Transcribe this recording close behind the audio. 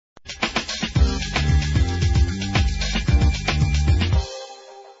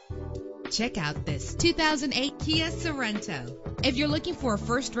Check out this 2008 Kia Sorento. If you're looking for a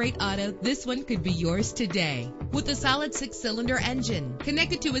first-rate auto, this one could be yours today. With a solid 6-cylinder engine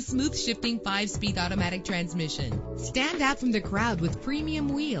connected to a smooth shifting 5-speed automatic transmission. Stand out from the crowd with premium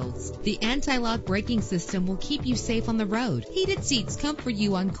wheels. The anti-lock braking system will keep you safe on the road. Heated seats comfort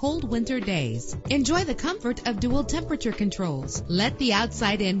you on cold winter days. Enjoy the comfort of dual temperature controls. Let the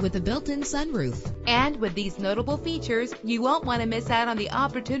outside in with a built-in sunroof. And with these notable features, you won't want to miss out on the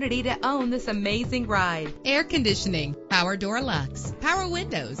opportunity to own this amazing ride. Air conditioning, power door locks, power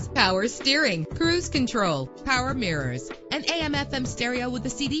windows, power steering, cruise control, power mirrors, an AM/FM stereo with a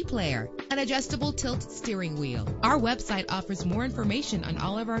CD player, an adjustable tilt steering wheel. Our website offers more information on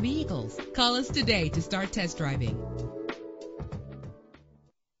all of our vehicles. Call us today to start test driving.